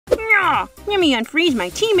No! Let me unfreeze my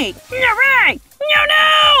teammate. Alright!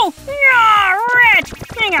 No! No, rat!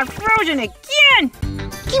 I got frozen again!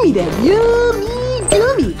 Gimme that yummy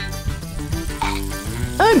gummy!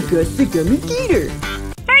 I'm Gus the Gummy Gator.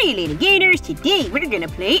 Hiya, little gators. Today we're gonna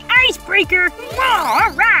play Icebreaker.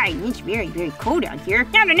 Whoa, alright! It's very, very cold out here.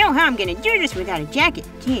 I don't know how I'm gonna do this without a jacket,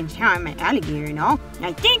 seeing as how I'm an alligator and all.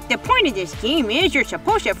 I think the point of this game is you're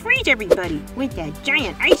supposed to freeze everybody with that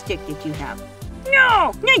giant ice stick that you have.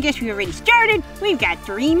 No! I guess we already started. We've got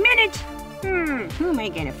 3 minutes. Who am I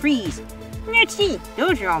gonna freeze? Let's see.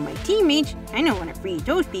 Those are all my teammates. I don't want to freeze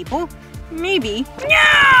those people. Maybe.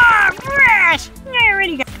 No! Brass! I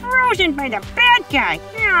already got frozen by the bad guy.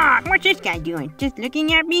 No, what's this guy doing? Just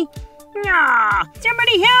looking at me? No!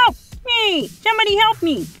 Somebody help! Hey, somebody help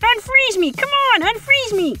me! Unfreeze me! Come on,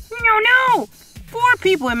 unfreeze me! No! 4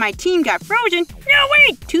 people in my team got frozen. No,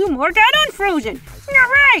 wait! 2 more got unfrozen.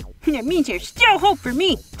 Alright! That means there's still hope for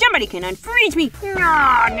me. Somebody can unfreeze me.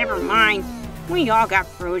 No, never mind. We all got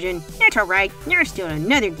frozen. That's alright. There's still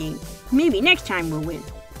another game. Maybe next time we'll win.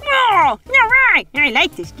 Oh, alright! I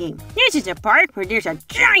like this game. This is a park where there's a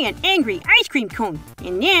giant angry ice cream cone.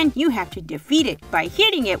 And then you have to defeat it by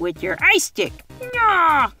hitting it with your ice stick.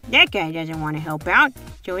 No, that guy doesn't want to help out.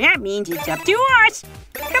 So that means it's up to us.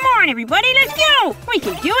 Come on, everybody, let's go! We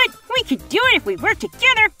can do it! We can do it if we work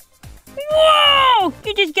together. Whoa!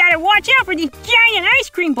 You just gotta watch out for these giant ice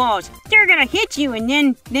cream balls. They're gonna hit you and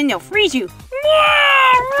then they'll freeze you.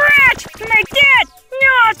 Whoa! Rat! Like that!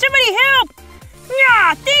 No! Somebody help!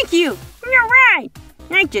 No! Thank you! You're right!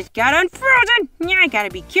 I just got unfrozen. Yeah, I gotta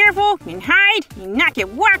be careful and hide and not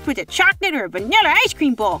get whacked with a chocolate or a vanilla ice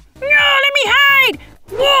cream ball. No! Let me hide!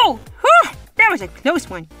 Whoa! Whew! That was a close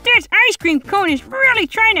one. This ice cream cone is really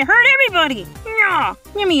trying to hurt everybody. No!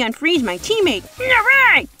 Let me unfreeze my teammate.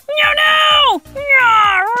 Alright! No!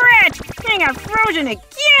 Rat! I got frozen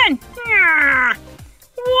again!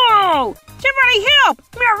 Whoa! Somebody help!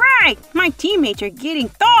 Alright! My teammates are getting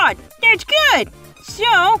thawed. That's good!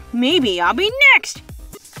 So, maybe I'll be next.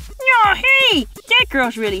 Oh, hey! That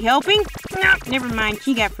girl's really helping. No, never mind.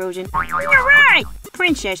 She got frozen. Alright!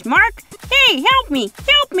 Princess Mark! Hey, help me!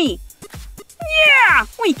 Help me! Yeah!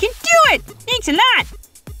 We can do it! Thanks a lot!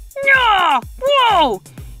 No! Whoa!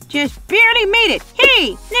 Just barely made it.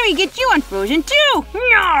 Hey, let me get you unfrozen too.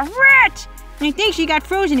 No, rat! I think she got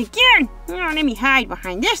frozen again. Oh, let me hide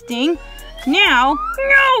behind this thing. Now,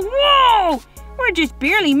 no, whoa! We're just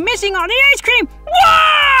barely missing all the ice cream.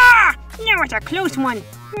 Whoa! That was a close one.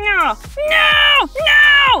 No!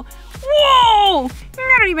 Whoa!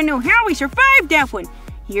 I don't even know how we survived that one.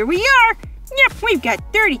 Here we are. Yep, we've got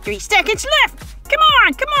 33 seconds left. Come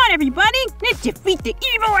on, everybody! Let's defeat the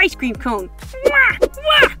evil ice cream cone!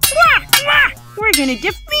 We're gonna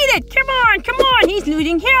defeat it! Come on! He's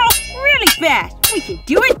losing health really fast! We can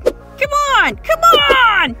do it! Come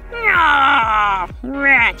on! Ah,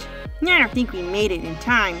 rat! I don't think we made it in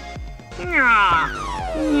time.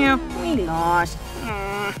 Yeah, we lost.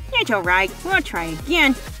 It's alright, we'll try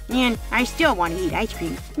again. And I still want to eat ice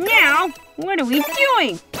cream. Now, what are we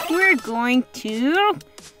doing? We're going to...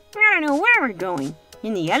 I don't know where we're going.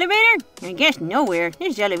 In the elevator? I guess nowhere.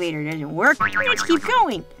 This elevator doesn't work. Let's keep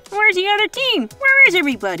going. Where's the other team? Where is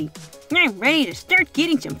everybody? I'm ready to start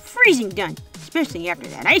getting some freezing done. Especially after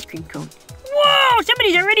that ice cream cone. Whoa!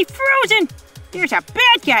 Somebody's already frozen! There's a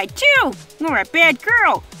bad guy, too! Or a bad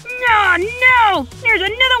girl. No! There's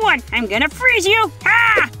another one! I'm gonna freeze you!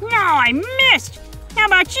 Ah! No, I missed! How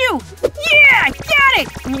about you? Yeah, I got it!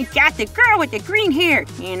 I got the girl with the green hair,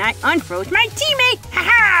 and I unfroze my teammate!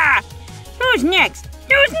 Ha-ha! Who's next?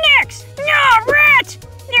 No, rat!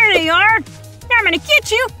 There they are! I'm gonna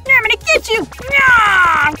get you! No,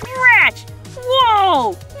 rat!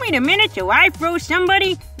 Whoa! Wait a minute, so I froze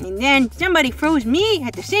somebody, and then somebody froze me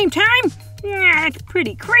at the same time? That's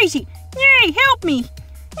pretty crazy. Yay, help me!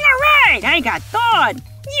 Alright, I got thawed!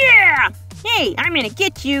 Yeah! Hey, I'm gonna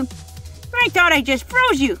get you! I thought I just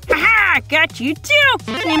froze you! Haha! Got you too!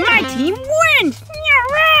 And my team wins!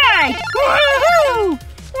 Alright! Woohoo!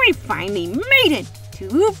 We finally made it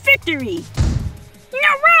to victory!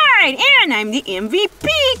 Alright! And I'm the MVP!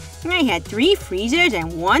 I had 3 freezes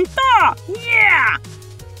and 1 thaw! Yeah!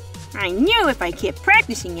 I knew if I kept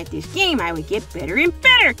practicing at this game, I would get better and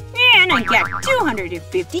better! And I got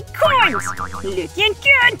 250 coins! Looking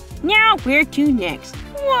good! Now, where to next?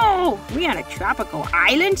 Whoa! We on a tropical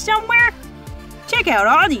island somewhere? Check out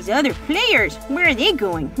all these other players! Where are they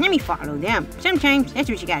going? Let me follow them. Sometimes that's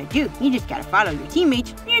what you gotta do. You just gotta follow your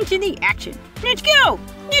teammates into the action. Let's go!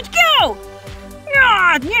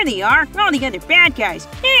 Ah, there they are! All the other bad guys!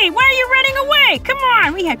 Hey, why are you running away? Come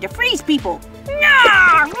on, we have to freeze people!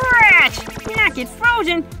 No, rat! Not get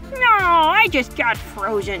frozen. No, I just got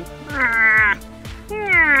frozen.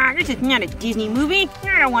 This is not a Disney movie.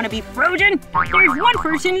 I don't want to be frozen. There's one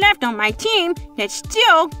person left on my team that's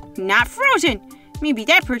still not frozen. Maybe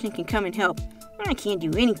that person can come and help. I can't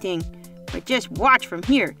do anything, but just watch from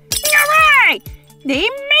here. Alright! They made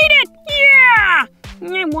it! Yeah!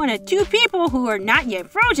 I'm one of 2 people who are not yet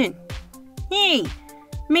frozen. Hey,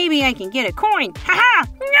 maybe I can get a coin. Haha!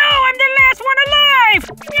 No, I'm the last one alive!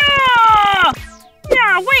 No!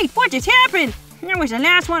 No, wait, what just happened? I was the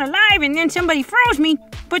last one alive and then somebody froze me,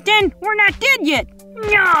 but then we're not dead yet.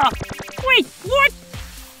 No! Wait, what?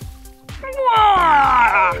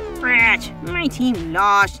 Whoa! Rats, my team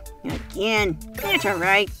lost. Again. That's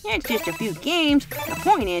alright. It's just a few games. The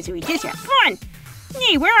point is we just have fun.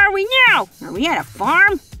 Hey, where are we now? Are we at a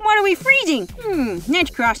farm? What are we freezing?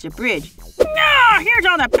 Let's cross the bridge. No! Here's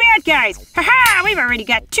all the bad guys! Haha! We've already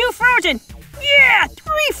got 2 frozen! Yeah!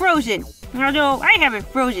 3 frozen! Although I haven't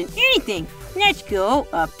frozen anything. Let's go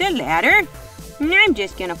up the ladder. I'm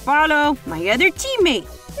just gonna follow my other teammate.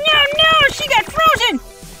 No! She got frozen!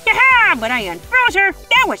 Haha! But I unfroze her.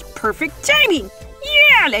 That was perfect timing.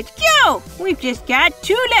 Yeah! Let's go! We've just got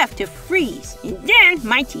 2 left to freeze. And then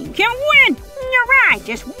my team can win! Alright,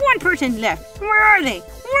 just 1 person left. Where are they?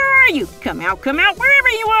 Where are you? Come out, wherever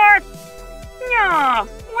you are! No,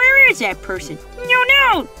 where is that person?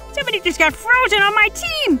 No! Somebody just got frozen on my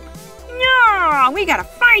team! No, we gotta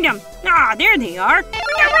find them! Ah, there they are!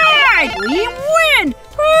 Alright, we win!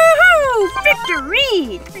 Woohoo!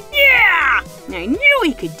 Victory! Yeah! I knew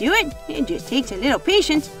we could do it. It just takes a little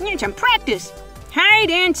patience and some practice. Hide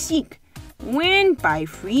and seek. Win by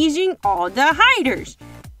freezing all the hiders.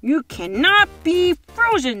 You cannot be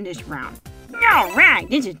frozen this round. Alright,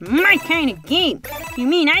 this is my kind of game. You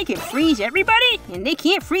mean I can freeze everybody and they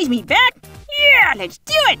can't freeze me back? Yeah, let's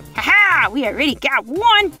do it! Haha, we already got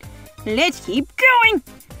 1. Let's keep going.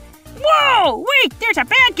 Whoa, wait, there's a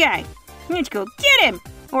bad guy. Let's go get him.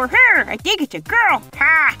 Or her, I think it's a girl.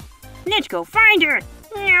 Ha! Let's go find her.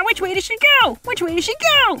 Which way does she go?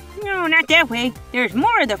 No, not that way. There's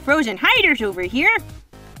more of the frozen hiders over here.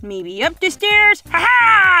 Maybe up the stairs.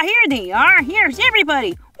 Ha-ha! Here they are. Here's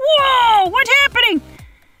everybody. Whoa! What's happening?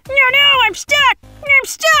 No, I'm stuck.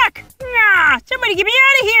 Nah, somebody get me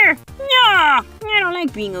out of here. No, I don't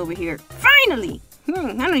like being over here. Finally. I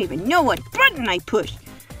don't even know what button I pushed.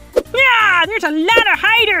 Yeah, there's a lot of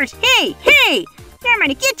hiders. Hey! I'm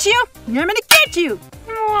gonna get you.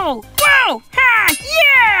 Whoa! Ha!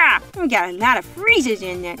 Yeah! We got a lot of freezes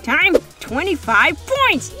in that time. 25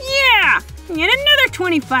 points. Yeah! And another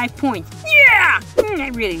 25 points. Yeah! I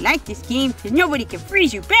really like this game because nobody can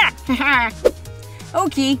freeze you back.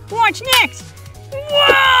 Okay, what's next?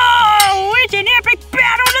 Whoa! It's an epic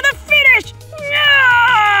battle to the finish!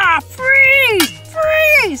 No! Freeze!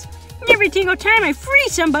 Every single time I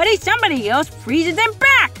freeze somebody else freezes them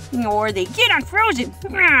back. Or they get unfrozen.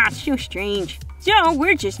 It's so strange. So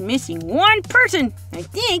we're just missing 1 person, I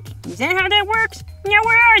think. Is that how that works? Now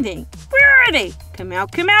where are they? Come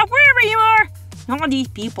out, wherever you are. All these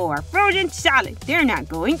people are frozen solid. They're not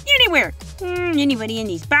going anywhere. Anybody in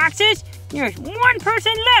these boxes? There's 1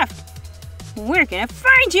 person left. We're gonna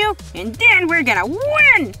find you, and then we're gonna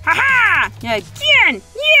win! Ha-ha! Again!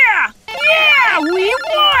 Yeah! We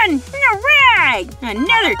won! Alright!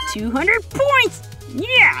 Another 200 points!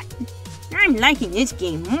 Yeah! I'm liking this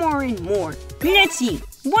game more and more. Let's see,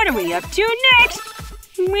 what are we up to next?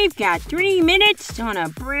 We've got 3 minutes on a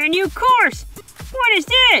brand new course. What is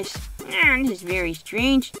this? This is very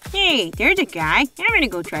strange. Hey, there's a guy. I'm gonna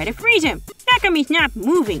go try to freeze him. How come he's not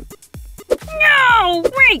moving? No!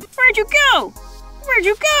 Wait, where'd you go?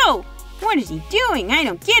 What is he doing? I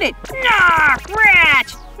don't get it. Nah,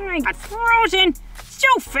 rat! I got frozen. So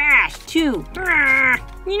fast, too.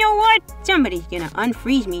 You know what? Somebody's gonna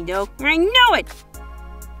unfreeze me, though. I know it.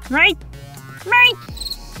 Right?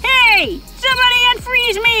 Hey! Somebody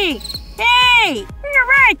unfreeze me! Hey! You're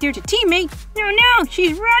right, there's a teammate. No,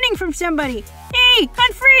 she's running from somebody. Hey,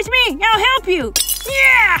 unfreeze me! I'll help you.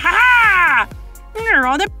 Yeah! Ha-ha! Where are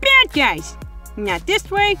all the bad guys? Not this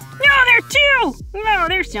way. No, there are 2! No,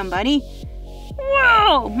 there's somebody.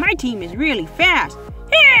 Whoa! My team is really fast.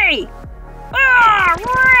 Hey! Oh,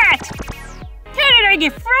 rat! How did I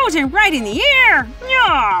get frozen right in the air?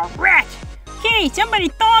 Oh, rat! Hey, somebody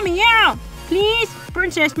thaw me out! Please?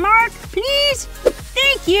 Princess Mark, please?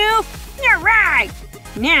 Thank you! Alright!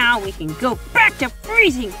 Now we can go back to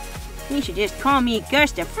freezing. You should just call me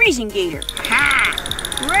Gus the Freezing Gator. Ha!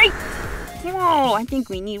 Right? Whoa, I think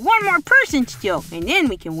we need 1 more person still, and then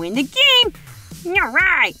we can win the game.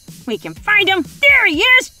 Alright, we can find him. There he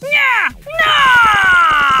is! Yeah!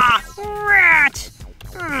 No! Rat!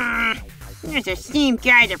 There's the same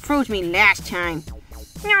guy that froze me last time.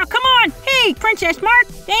 No, come on! Hey, Princess Mark!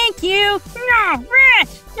 Thank you! No,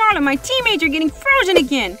 rats! All of my teammates are getting frozen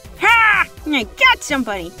again! Ha! I got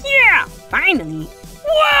somebody! Yeah! Finally!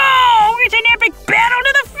 Whoa! It's an epic battle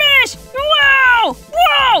to the finish! Whoa!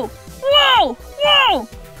 Whoa! Whoa! Whoa!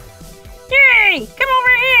 Hey! Come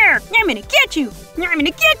over here! I'm gonna get you! I'm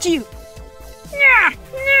gonna get you! Nah!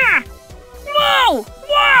 Nah! Whoa!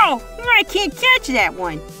 Whoa! I can't catch that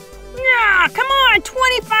one! Nah! Come on!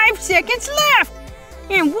 25 seconds left!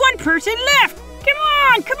 And one person left! Come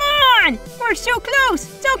on! Come on! We're so close!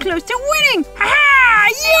 So close to winning! Ha-ha!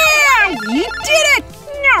 Yeah! We did it!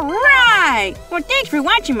 Alright! Well, thanks for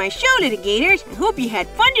watching my show, little Gators. I hope you had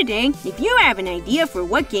fun today. If you have an idea for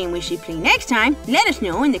what game we should play next time, let us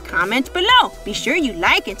know in the comments below. Be sure you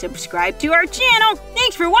like and subscribe to our channel.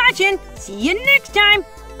 Thanks for watching. See you next time.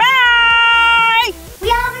 Bye! We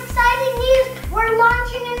have exciting news! We're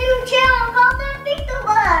launching a new channel called the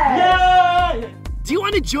VTubers! Yay! Do you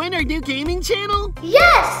want to join our new gaming channel?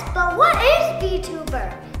 Yes, but what is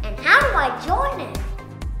VTuber? And how do I join it?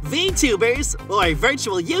 VTubers, or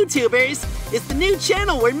virtual YouTubers, is the new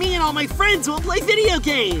channel where me and all my friends will play video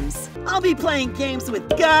games. I'll be playing games with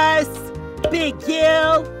Gus, Big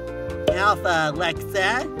Gil, Alpha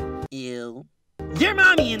Alexa, you, your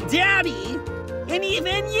mommy and daddy, and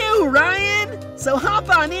even you, Ryan. So hop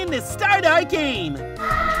on in to start our game.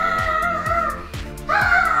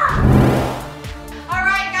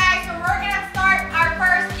 Alright guys, so we're gonna start our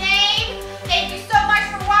first game. Thank you so much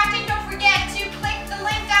for watching. Don't forget to click the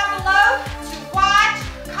link down below to watch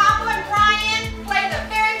Combo and Brian play the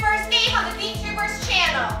very first game on the VTubers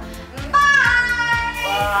channel. Bye!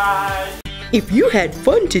 Bye! If you had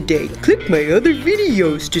fun today, click my other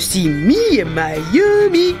videos to see me and my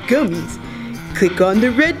yummy gummies. Click on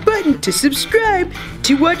the red button to subscribe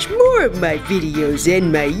to watch more of my videos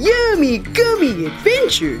and my yummy gummy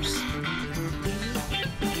adventures.